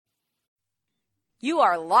You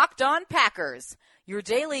are Locked On Packers, your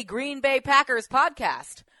daily Green Bay Packers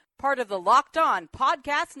podcast, part of the Locked On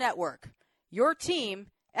Podcast Network, your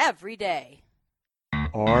team every day.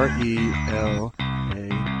 RELAX.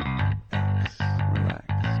 Relax.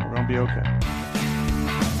 We're going to be okay.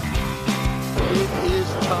 It is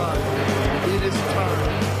time. It is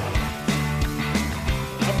time.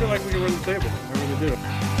 I feel like we can run the table. I really do.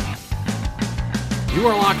 You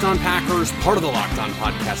are Locked On Packers, part of the Locked On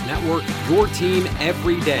Podcast Network, your team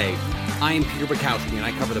every day. I am Peter Bukowski, and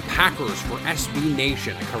I cover the Packers for SB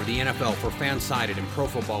Nation. I cover the NFL for Fansided and Pro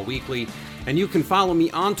Football Weekly. And you can follow me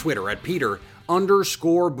on Twitter at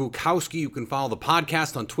Peter_Bukowski. You can follow the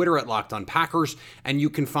podcast on Twitter at Locked On Packers. And you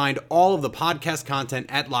can find all of the podcast content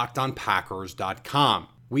at LockedOnPackers.com.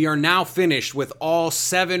 We are now finished with all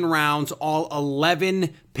 7 rounds, all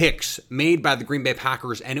 11 picks made by the Green Bay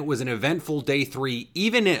Packers, and it was an eventful day 3,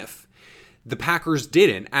 even if the Packers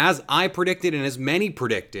didn't, as I predicted and as many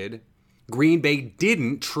predicted, Green Bay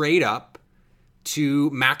didn't trade up to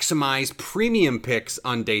maximize premium picks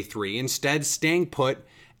on day 3, instead staying put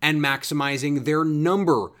and maximizing their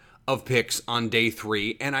number of picks on day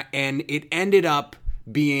 3, and it ended up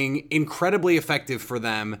being incredibly effective for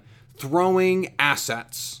them, throwing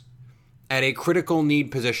assets at a critical need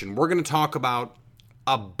position. We're going to talk about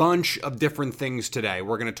a bunch of different things today.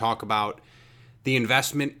 We're going to talk about the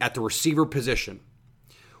investment at the receiver position.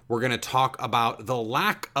 We're going to talk about the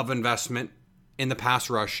lack of investment in the pass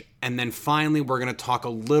rush. And then finally, we're going to talk a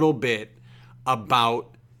little bit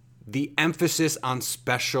about the emphasis on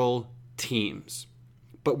special teams.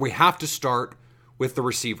 But we have to start with the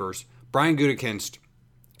receivers. Brian Gutekunst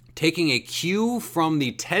taking a cue from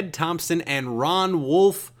the Ted Thompson and Ron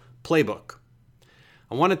Wolf playbook.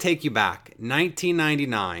 I want to take you back.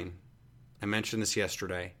 1999, I mentioned this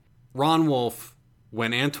yesterday. Ron Wolf,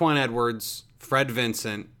 when Antoine Edwards, Fred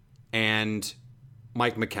Vincent, and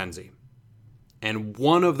Mike McKenzie. And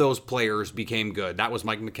one of those players became good. That was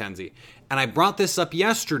Mike McKenzie. And I brought this up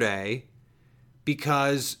yesterday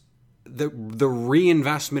because the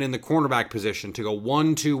reinvestment in the cornerback position to go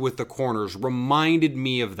 1-2 with the corners reminded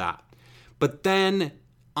me of that. But then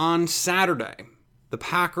on Saturday, the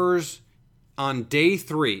Packers on day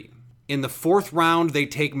 3, in the 4th round, they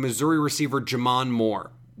take Missouri receiver Jamon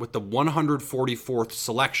Moore with the 144th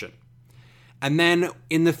selection. And then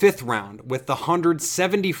in the 5th round, with the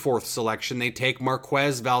 174th selection, they take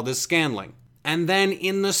Marquez Valdes-Scantling. And then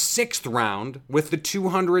in the 6th round, with the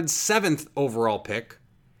 207th overall pick,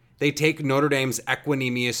 they take Notre Dame's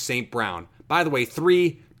Equanimeous St. Brown. By the way,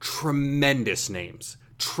 3 tremendous names.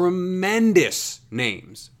 Tremendous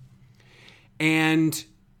names. And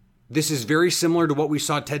this is very similar to what we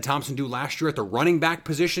saw Ted Thompson do last year at the running back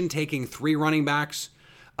position, taking 3 running backs.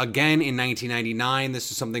 Again, in 1999,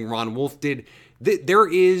 this is something Ron Wolf did. There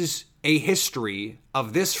is a history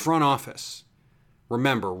of this front office.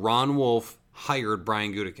 Remember, Ron Wolf hired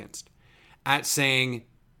Brian Gutekunst at saying,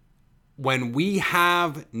 when we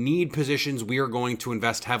have need positions, we are going to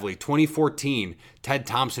invest heavily. 2014, Ted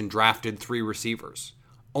Thompson drafted 3 receivers.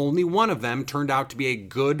 Only one of them turned out to be a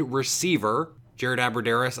good receiver. Jared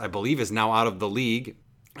Abbrederis, I believe, is now out of the league.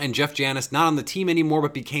 And Jeff Janis, not on the team anymore,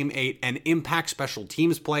 but became an impact special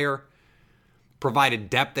teams player. Provided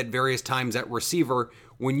depth at various times at receiver.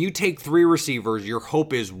 When you take 3 receivers, your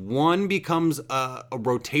hope is one becomes a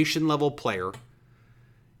rotation level player.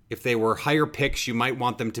 If they were higher picks, you might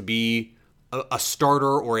want them to be a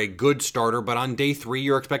starter or a good starter. But on day 3,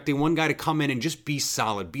 you're expecting one guy to come in and just be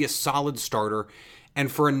solid, be a solid starter.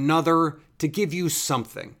 And for another to give you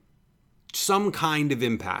something, some kind of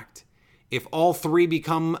impact. If all 3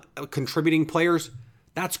 become contributing players,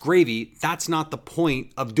 that's gravy. That's not the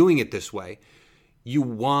point of doing it this way. You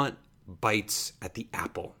want bites at the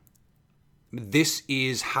apple. This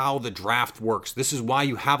is how the draft works. This is why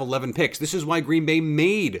you have 11 picks. This is why Green Bay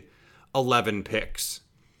made 11 picks.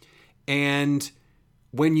 And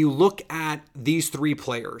when you look at these 3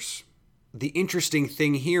 players, the interesting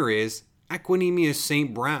thing here is Equanimeous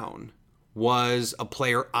St. Brown was a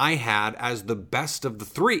player I had as the best of the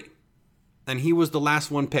 3. And he was the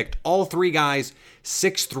last one picked. All 3 guys,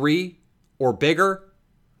 6'3" or bigger.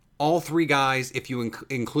 All 3 guys, if you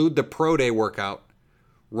include the pro day workout,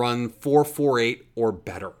 run 4.48 or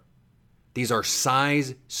better. These are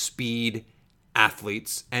size, speed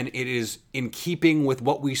athletes, and it is in keeping with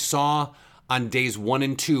what we saw on days 1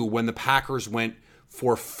 and 2 when the Packers went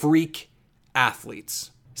for freak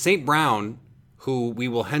athletes. St. Brown, who we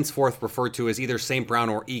will henceforth refer to as either St. Brown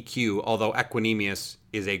or EQ, although Equanimeous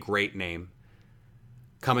is a great name,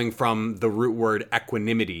 coming from the root word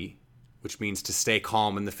equanimity, which means to stay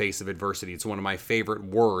calm in the face of adversity. It's one of my favorite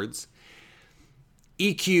words.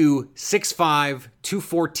 EQ 6'5",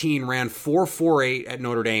 214, ran 4.48 at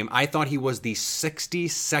Notre Dame. I thought he was the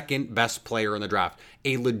 62nd best player in the draft.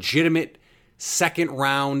 A legitimate second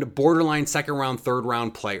round, borderline second round, third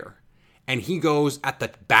round player. And he goes at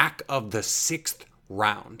the back of the 6th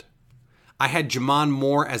round. I had Jamon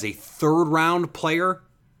Moore as a third round player.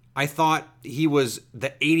 I thought he was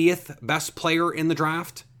the 80th best player in the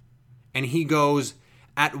draft. And he goes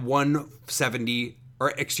at 170,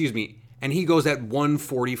 and he goes at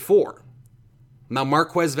 144. Now,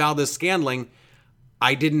 Marquez Valdes-Scantling,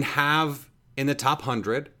 I didn't have in the top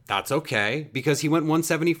 100. That's okay, because he went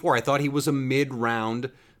 174. I thought he was a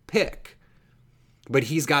mid-round pick. But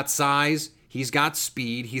he's got size, he's got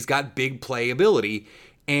speed, he's got big play ability.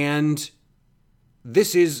 And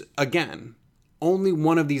this is, again, only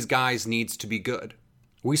one of these guys needs to be good.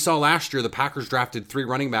 We saw last year the Packers drafted 3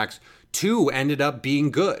 running backs. 2 ended up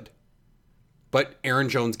being good. But Aaron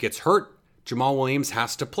Jones gets hurt. Jamal Williams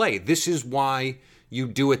has to play. This is why you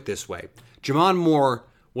do it this way. Jamon Moore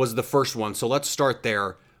was the first one, so let's start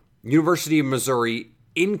there. University of Missouri,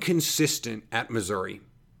 inconsistent at Missouri,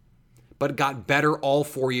 but got better all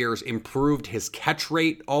 4 years, improved his catch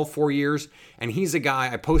rate all 4 years, and he's a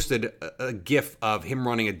guy, I posted a GIF of him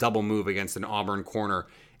running a double move against an Auburn corner,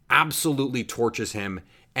 absolutely torches him,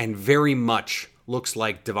 and very much looks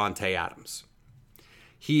like Davante Adams.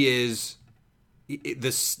 He is the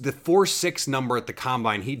 4.6 number at the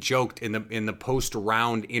combine. He joked in the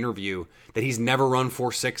post-round interview that he's never run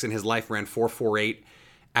 4.6 in his life, ran 4.48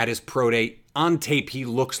 at his pro day. On tape, he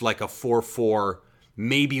looks like a 4.4,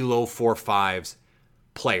 maybe low 4.5s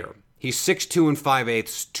player. He's 6'2 and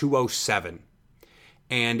 5/8, 207.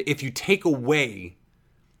 And if you take away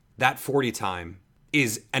that 40 time,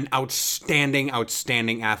 is an outstanding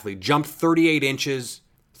athlete. Jumped 38 inches,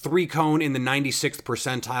 3-cone in the 96th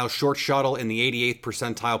percentile, short shuttle in the 88th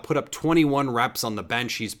percentile, put up 21 reps on the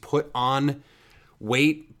bench. He's put on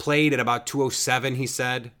weight, played at about 207, he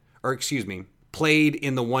said. Played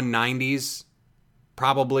in the 190s,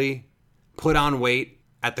 probably. Put on weight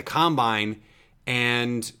at the combine,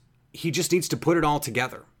 and he just needs to put it all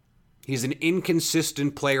together. He's an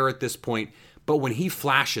inconsistent player at this point, but when he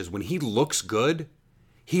flashes, when he looks good,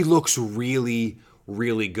 he looks really,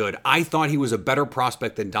 really good. I thought he was a better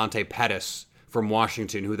prospect than Dante Pettis from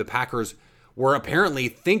Washington, who the Packers were apparently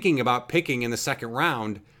thinking about picking in the second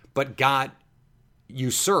round, but got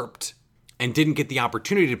usurped and didn't get the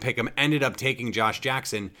opportunity to pick him, ended up taking Josh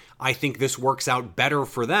Jackson. I think this works out better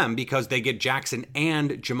for them because they get Jackson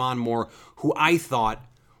and Jamon Moore, who I thought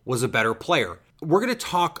was a better player. We're going to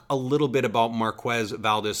talk a little bit about Marquez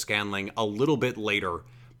Valdes-Scantling a little bit later,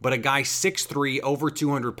 but a guy 6'3", over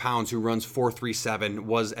 200 pounds, who runs 4.37,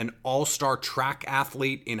 was an all-star track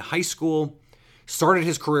athlete in high school, started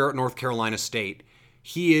his career at North Carolina State.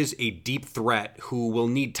 He is a deep threat who will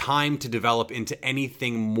need time to develop into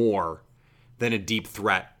anything more than a deep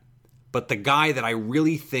threat. But the guy that I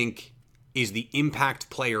really think is the impact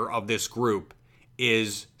player of this group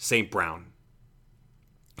is St. Brown.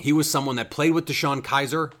 He was someone that played with DeShone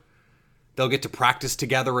Kizer. They'll get to practice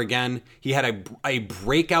together again. He had a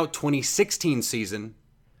breakout 2016 season,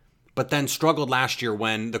 but then struggled last year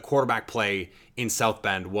when the quarterback play in South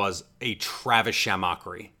Bend was a Travis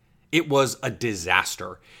Shamockery. It was a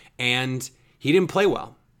disaster, and he didn't play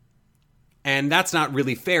well. And that's not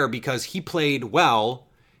really fair because he played well.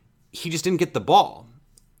 He just didn't get the ball.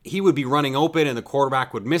 He would be running open and the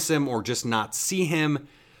quarterback would miss him or just not see him,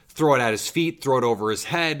 throw it at his feet, throw it over his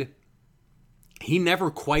head. He never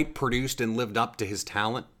quite produced and lived up to his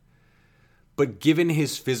talent. But given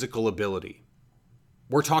his physical ability,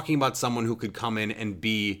 we're talking about someone who could come in and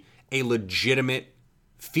be a legitimate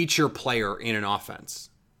feature player in an offense.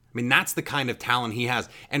 I mean, that's the kind of talent he has.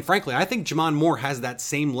 And frankly, I think Jamon Moore has that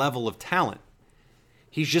same level of talent.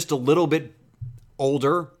 He's just a little bit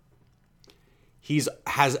older. He's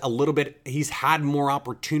had more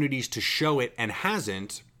opportunities to show it and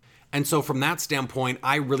hasn't. And so from that standpoint,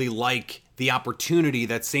 I really like the opportunity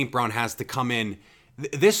that St. Brown has to come in.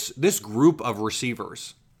 This group of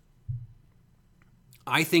receivers,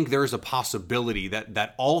 I think there's a possibility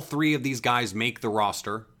that all 3 of these guys make the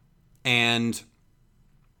roster, and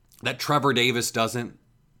that Trevor Davis doesn't,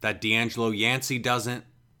 that D'Angelo Yancey doesn't,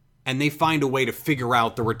 and they find a way to figure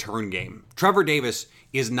out the return game. Trevor Davis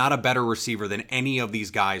is not a better receiver than any of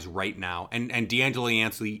these guys right now, and D'Angelo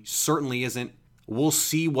Yancey certainly isn't. We'll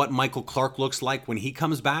see what Michael Clark looks like when he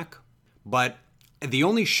comes back, but the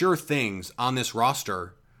only sure things on this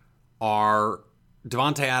roster are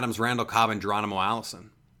Davante Adams, Randall Cobb, and Geronimo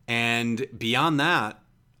Allison. And beyond that,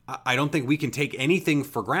 I don't think we can take anything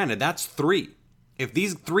for granted. That's 3. If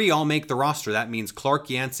these three all make the roster, that means Clark,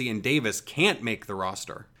 Yancey, and Davis can't make the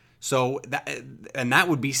roster. So that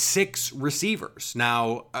would be 6 receivers.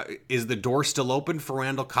 Now, is the door still open for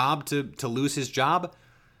Randall Cobb to lose his job?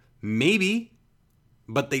 Maybe,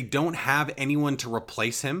 but they don't have anyone to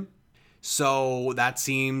replace him. So that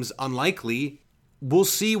seems unlikely. We'll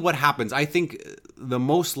see what happens. I think the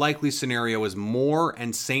most likely scenario is Moore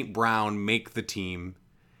and St. Brown make the team.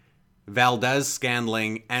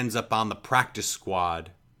 Valdez-Scantling ends up on the practice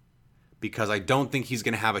squad because I don't think he's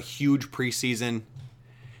going to have a huge preseason.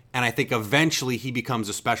 And I think eventually he becomes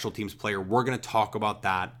a special teams player. We're going to talk about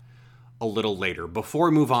that a little later. Before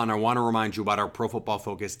we move on, I want to remind you about our Pro Football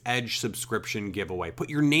Focus Edge subscription giveaway. Put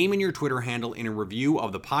your name and your Twitter handle in a review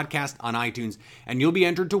of the podcast on iTunes, and you'll be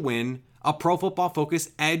entered to win a Pro Football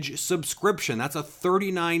Focus Edge subscription. That's a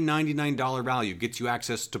 $39.99 value. Gets you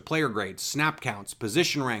access to player grades, snap counts,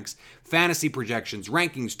 position ranks, fantasy projections,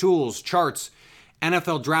 rankings, tools, charts,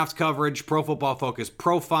 NFL draft coverage, Pro Football Focus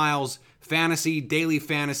profiles, fantasy, daily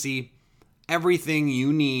fantasy, everything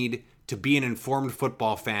you need to be an informed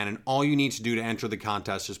football fan. And all you need to do to enter the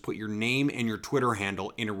contest is put your name and your Twitter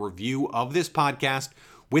handle in a review of this podcast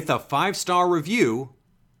with a 5-star review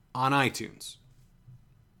on iTunes.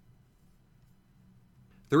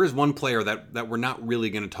 There is one player that we're not really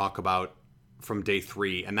going to talk about from day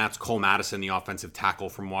 3, and that's Cole Madison, the offensive tackle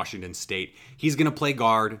from Washington State. He's going to play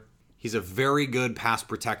guard. He's a very good pass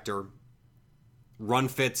protector. Run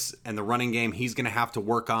fits and the running game he's going to have to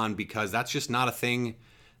work on because that's just not a thing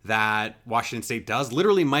that Washington State does.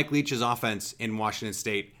 Literally, Mike Leach's offense in Washington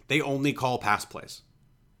State, they only call pass plays.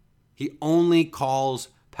 He only calls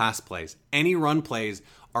pass plays. Any run plays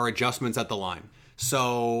are adjustments at the line.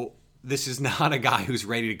 So this is not a guy who's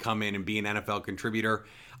ready to come in and be an NFL contributor.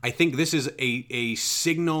 I think this is a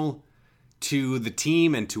signal to the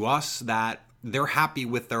team and to us that they're happy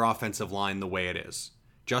with their offensive line the way it is.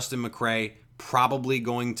 Justin McCray probably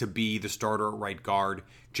going to be the starter at right guard.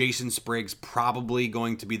 Jason Spriggs probably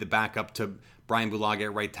going to be the backup to Brian Bulaga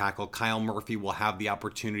at right tackle. Kyle Murphy will have the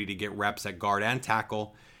opportunity to get reps at guard and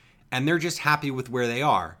tackle. And they're just happy with where they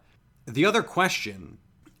are. The other question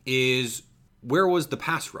is, where was the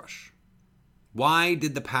pass rush? Why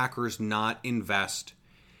did the Packers not invest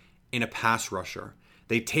in a pass rusher?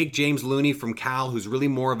 They take James Looney from Cal, who's really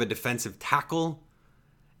more of a defensive tackle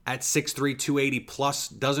at 6'3", 280 plus,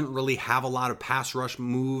 doesn't really have a lot of pass rush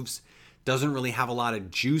moves, doesn't really have a lot of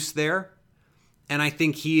juice there. And I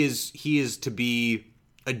think he is to be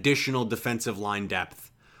additional defensive line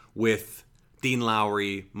depth with Dean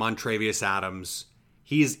Lowry, Montravius Adams.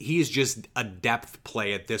 He is just a depth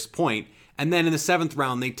play at this point. And then in the 7th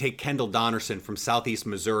round, they take Kendall Donnerson from Southeast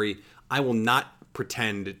Missouri. I will not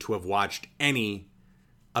pretend to have watched any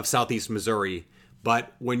of Southeast Missouri,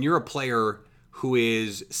 but when you're a player who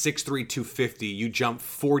is 6'3", 250, you jump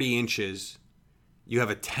 40 inches, you have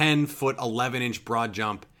a 10-foot, 11-inch broad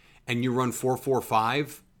jump, and you run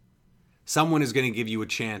 4.45, someone is going to give you a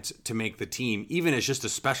chance to make the team, even as just a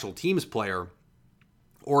special teams player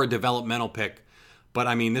or a developmental pick. But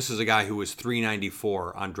I mean, this is a guy who was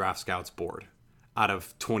 394 on Draft Scout's board out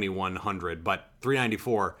of 2,100, but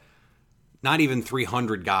 394, not even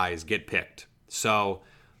 300 guys get picked. So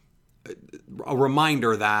a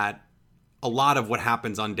reminder that a lot of what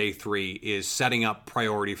happens on day 3 is setting up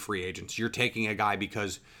priority free agents. You're taking a guy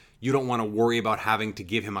because you don't want to worry about having to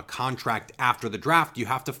give him a contract after the draft. You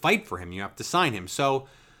have to fight for him. You have to sign him. So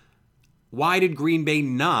why did Green Bay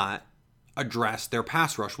not address their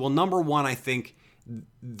pass rush? Well, number one, I think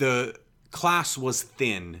the class was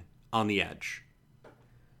thin on the edge.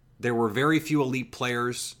 There were very few elite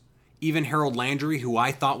players. Even Harold Landry, who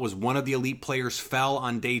I thought was one of the elite players, fell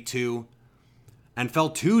on day 2 and fell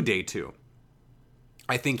to day 2.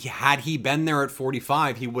 I think had he been there at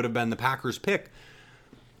 45, he would have been the Packers' pick.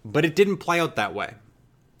 But it didn't play out that way.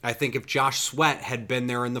 I think if Josh Sweat had been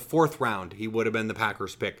there in the 4th round, he would have been the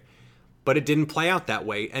Packers' pick. But it didn't play out that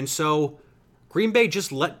way. And so Green Bay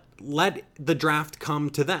just let the draft come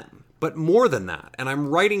to them. But more than that, and I'm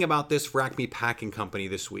writing about this for Acme Packing Company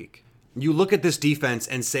this week, you look at this defense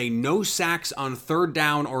and say no sacks on 3rd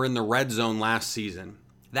down or in the red zone last season.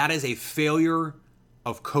 That is a failure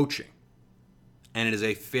of coaching. And it is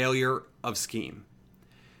a failure of scheme.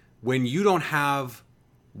 When you don't have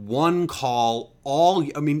one call all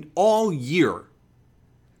year,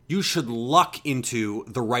 you should luck into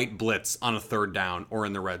the right blitz on a 3rd down or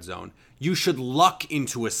in the red zone. You should luck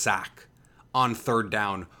into a sack on 3rd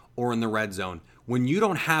down or in the red zone. When you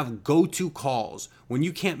don't have go-to calls, when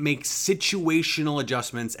you can't make situational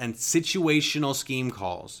adjustments and situational scheme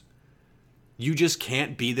calls, you just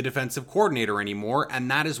can't be the defensive coordinator anymore,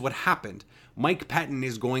 and that is what happened. Mike Pettin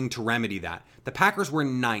is going to remedy that. The Packers were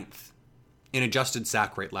 9th in adjusted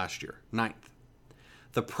sack rate last year. 9th.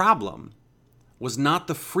 The problem was not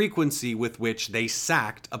the frequency with which they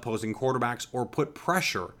sacked opposing quarterbacks or put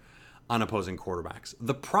pressure on opposing quarterbacks.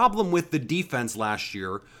 The problem with the defense last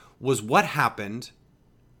year was what happened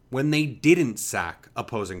when they didn't sack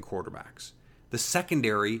opposing quarterbacks. The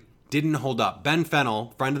secondary didn't hold up. Ben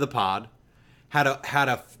Fennell, friend of the pod, had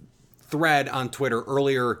a thread on Twitter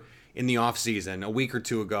earlier in the offseason, a week or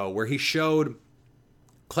two ago, where he showed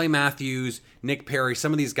Clay Matthews, Nick Perry,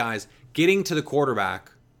 some of these guys getting to the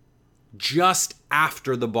quarterback just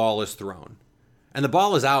after the ball is thrown. And the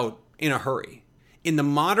ball is out in a hurry. In the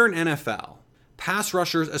modern NFL, pass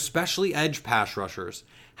rushers, especially edge pass rushers,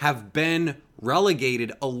 have been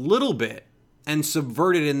relegated a little bit and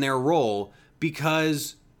subverted in their role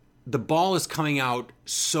because the ball is coming out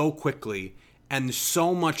so quickly, and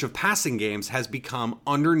so much of passing games has become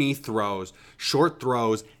underneath throws, short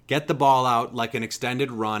throws, get the ball out like an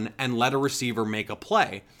extended run, and let a receiver make a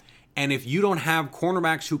play. And if you don't have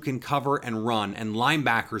cornerbacks who can cover and run, and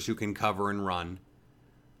linebackers who can cover and run,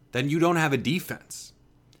 then you don't have a defense.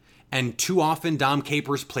 And too often, Dom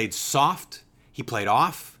Capers played soft, he played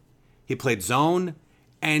off, he played zone,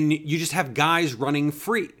 and you just have guys running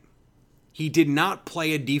free. He did not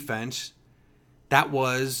play a defense that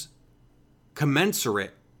was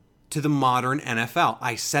commensurate to the modern NFL.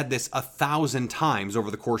 I said this 1,000 times over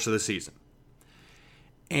the course of the season.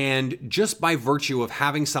 And just by virtue of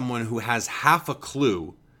having someone who has half a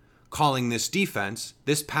clue calling this defense,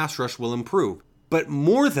 this pass rush will improve. But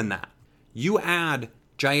more than that, you add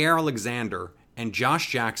Jair Alexander and Josh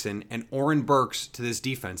Jackson and Oren Burks to this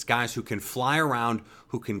defense, guys who can fly around,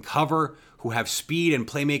 who can cover, who have speed and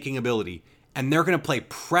playmaking ability, and they're going to play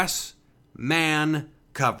press man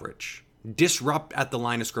coverage, disrupt at the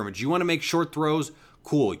line of scrimmage. You want to make short throws?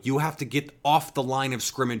 Cool. You have to get off the line of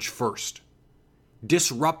scrimmage first.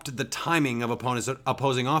 Disrupt the timing of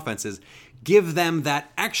opposing offenses. Give them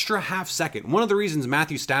that extra half second. One of the reasons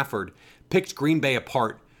Matthew Stafford picked Green Bay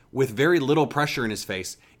apart with very little pressure in his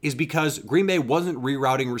face is because Green Bay wasn't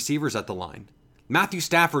rerouting receivers at the line. Matthew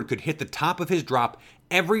Stafford could hit the top of his drop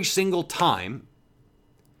every single time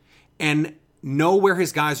and know where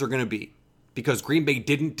his guys are going to be because Green Bay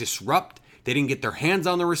didn't disrupt. They didn't get their hands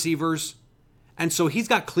on the receivers. And so he's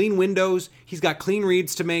got clean windows. He's got clean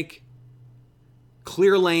reads to make,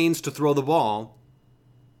 clear lanes to throw the ball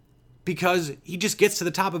because he just gets to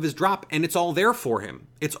the top of his drop and it's all there for him.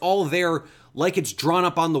 It's all there like it's drawn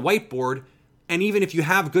up on the whiteboard. And even if you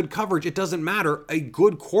have good coverage, it doesn't matter. A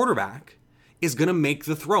good quarterback is going to make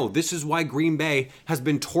the throw. This is why Green Bay has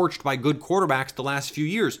been torched by good quarterbacks the last few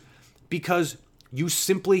years, because you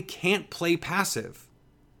simply can't play passive.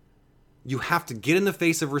 You have to get in the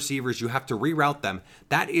face of receivers. You have to reroute them.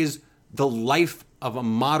 That is the life of a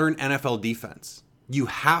modern NFL defense. You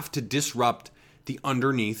have to disrupt the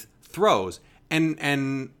underneath throws.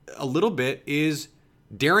 And a little bit is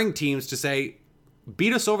daring teams to say,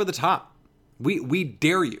 beat us over the top. We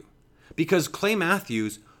dare you. Because Clay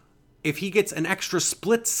Matthews, if he gets an extra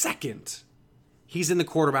split second, he's in the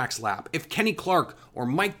quarterback's lap. If Kenny Clark or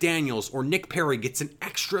Mike Daniels or Nick Perry gets an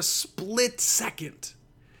extra split second,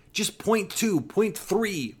 just 0.2,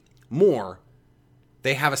 0.3 more,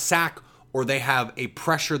 they have a sack or they have a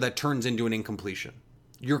pressure that turns into an incompletion.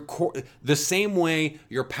 The same way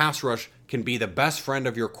your pass rush can be the best friend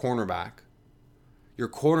of your cornerback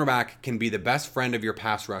can be the best friend of your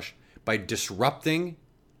pass rush by disrupting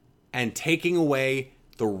and taking away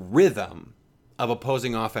the rhythm of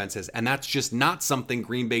opposing offenses. And that's just not something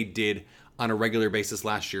Green Bay did on a regular basis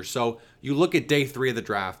last year. So you look at day 3 of the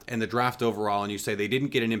draft and the draft overall and you say they didn't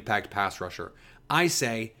get an impact pass rusher. I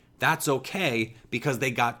say that's okay because they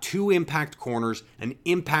got 2 impact corners, an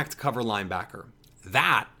impact cover linebacker.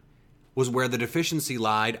 That was where the deficiency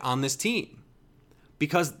lied on this team.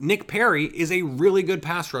 Because Nick Perry is a really good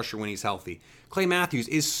pass rusher when he's healthy. Clay Matthews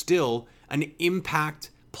is still an impact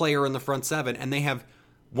player in the front 7, and they have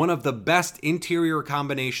one of the best interior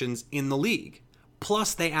combinations in the league.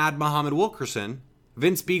 Plus, they add Muhammad Wilkerson.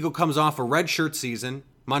 Vince Biegel comes off a redshirt season.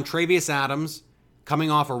 Montravius Adams coming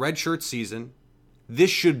off a redshirt season.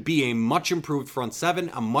 This should be a much improved front 7,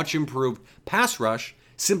 a much improved pass rush,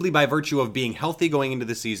 simply by virtue of being healthy going into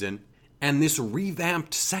the season. And this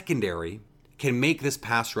revamped secondary can make this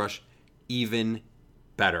pass rush even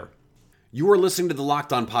better. You are listening to the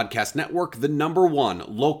Locked On Podcast Network, the #1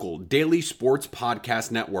 local daily sports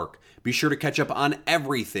podcast network. Be sure to catch up on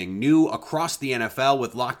everything new across the NFL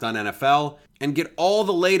with Locked On NFL and get all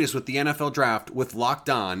the latest with the NFL Draft with Locked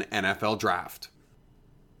On NFL Draft.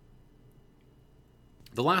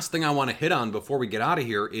 The last thing I want to hit on before we get out of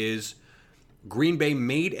here is Green Bay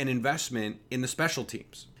made an investment in the special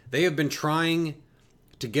teams. They have been trying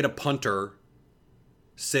to get a punter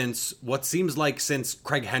since since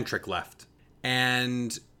Craig Hentrick left.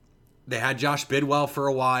 And they had Josh Bidwell for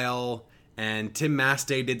a while, and Tim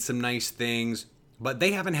Mastay did some nice things, but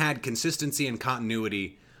they haven't had consistency and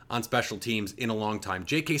continuity on special teams in a long time.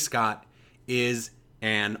 J.K. Scott is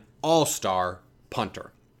an all-star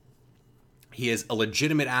punter. He is a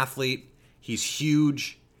legitimate athlete. He's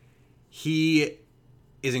huge. He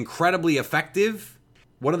is incredibly effective.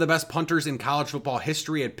 One of the best punters in college football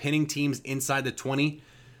history at pinning teams inside the 20.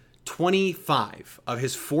 25 of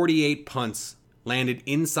his 48 punts landed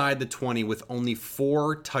inside the 20 with only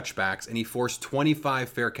 4 touchbacks, and he forced 25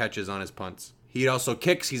 fair catches on his punts. He also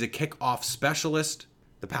kicks. He's a kickoff specialist.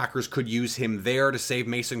 The Packers could use him there to save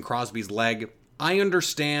Mason Crosby's leg. I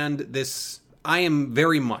understand this. I am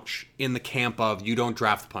very much in the camp of you don't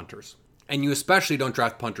draft punters. And you especially don't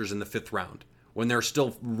draft punters in the 5th round when there are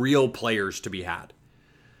still real players to be had.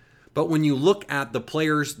 But when you look at the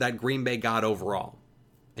players that Green Bay got overall,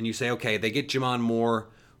 and you say, okay, they get Jamon Moore,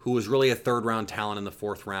 who was really a 3rd-round talent in the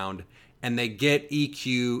 4th round, and they get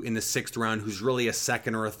EQ in the 6th round, who's really a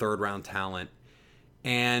 2nd or a 3rd-round talent.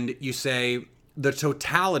 And you say, the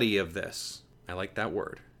totality of this, I like that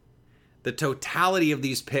word, the totality of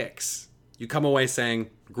these picks, you come away saying,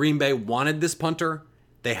 Green Bay wanted this punter.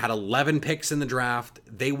 They had 11 picks in the draft.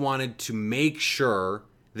 They wanted to make sure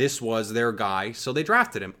this was their guy, so they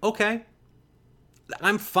drafted him. Okay,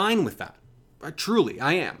 I'm fine with that. Truly,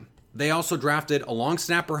 I am. They also drafted a long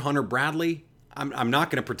snapper, Hunter Bradley. I'm not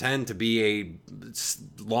going to pretend to be a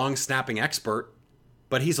long snapping expert,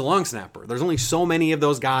 but he's a long snapper. There's only so many of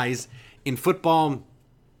those guys in football.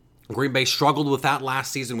 Green Bay struggled with that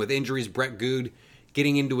last season with injuries. Brett Good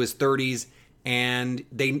getting into his 30s, and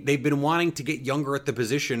they've been wanting to get younger at the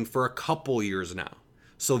position for a couple years now.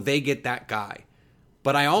 So they get that guy.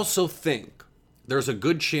 But I also think there's a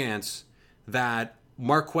good chance that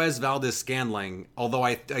Marquez Valdes-Scantling, although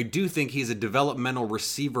I do think he's a developmental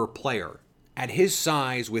receiver player, at his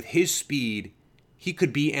size, with his speed, he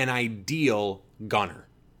could be an ideal gunner.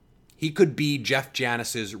 He could be Jeff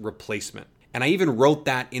Janis's replacement. And I even wrote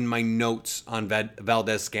that in my notes on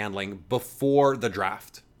Valdes-Scantling before the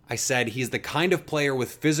draft. I said he's the kind of player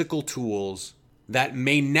with physical tools that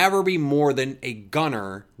may never be more than a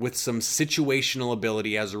gunner with some situational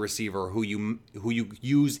ability as a receiver who you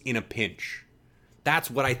use in a pinch.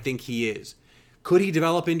 That's what I think he is. Could he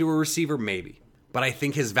develop into a receiver? Maybe. But I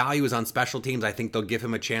think his value is on special teams. I think they'll give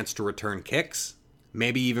him a chance to return kicks,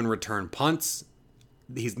 maybe even return punts.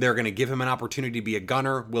 They're going to give him an opportunity to be a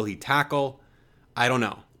gunner. Will he tackle? I don't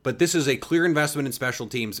know. But this is a clear investment in special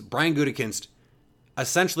teams. Brian Gutekunst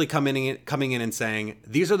essentially coming in and saying,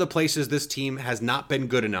 these are the places this team has not been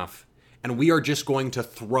good enough, and we are just going to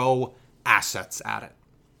throw assets at it.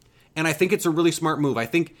 And I think it's a really smart move. I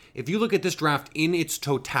think if you look at this draft in its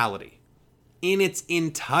totality, in its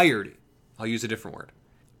entirety, I'll use a different word,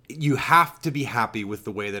 you have to be happy with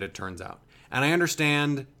the way that it turns out. And I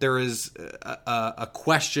understand there is a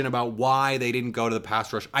question about why they didn't go to the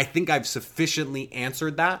pass rush. I think I've sufficiently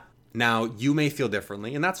answered that. Now, you may feel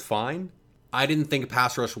differently, and that's fine. I didn't think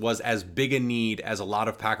pass rush was as big a need as a lot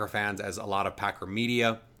of Packer fans, as a lot of Packer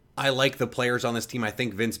media. I like the players on this team. I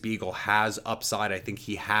think Vince Biegel has upside. I think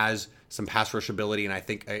he has some pass rush ability, and I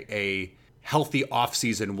think a healthy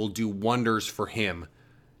offseason will do wonders for him.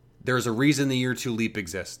 There's a reason the year 2 leap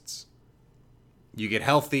exists. You get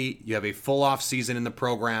healthy, you have a full offseason in the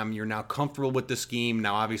program, you're now comfortable with the scheme.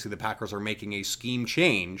 Now, obviously, the Packers are making a scheme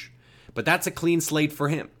change, but that's a clean slate for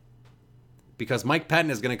him. Because Mike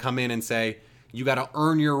Pettin is going to come in and say, you got to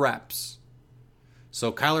earn your reps.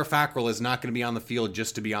 So Kyler Fackrell is not going to be on the field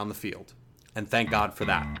just to be on the field. And thank God for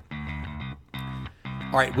that.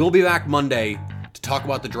 All right, we'll be back Monday to talk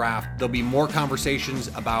about the draft. There'll be more conversations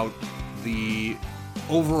about the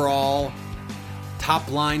overall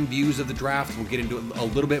top-line views of the draft. We'll get into a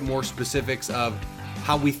little bit more specifics of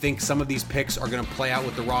how we think some of these picks are going to play out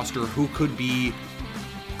with the roster, who could be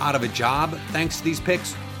out of a job thanks to these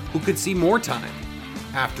picks, who could see more time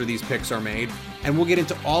after these picks are made. And we'll get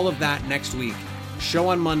into all of that next week. Show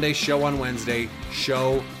on Monday, show on Wednesday,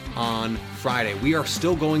 show on Friday. We are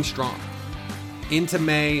still going strong. Into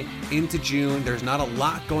May, into June. There's not a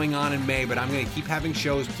lot going on in May, but I'm going to keep having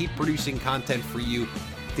shows, keep producing content for you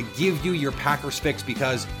to give you your Packers fix,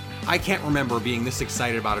 because I can't remember being this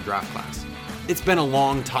excited about a draft class. It's been a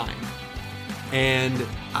long time. And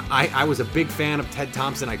I was a big fan of Ted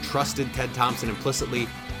Thompson. I trusted Ted Thompson implicitly,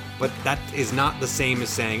 but that is not the same as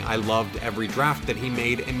saying I loved every draft that he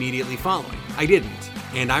made immediately following. I didn't.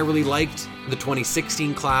 And I really liked the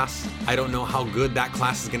 2016 class. I don't know how good that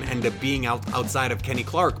class is going to end up being outside of Kenny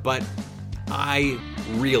Clark, but I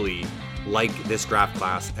really like this draft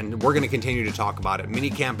class, and we're going to continue to talk about it.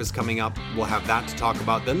 Minicamp is coming up. We'll have that to talk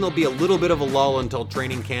about. Then there'll be a little bit of a lull until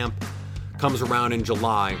training camp comes around in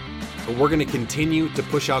July. But we're going to continue to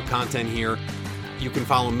push out content here. You can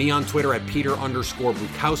follow me on Twitter at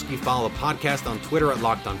Peter_Bukowski. Follow the podcast on Twitter at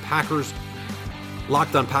Locked On Packers.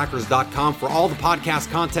 LockedOnPackers.com for all the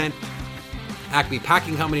podcast content.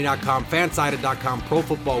 AcmePackingCompany.com, Fansided.com,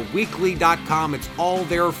 ProFootballWeekly.com. It's all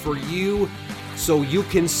there for you, so you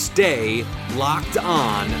can stay locked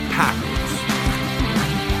on Packers.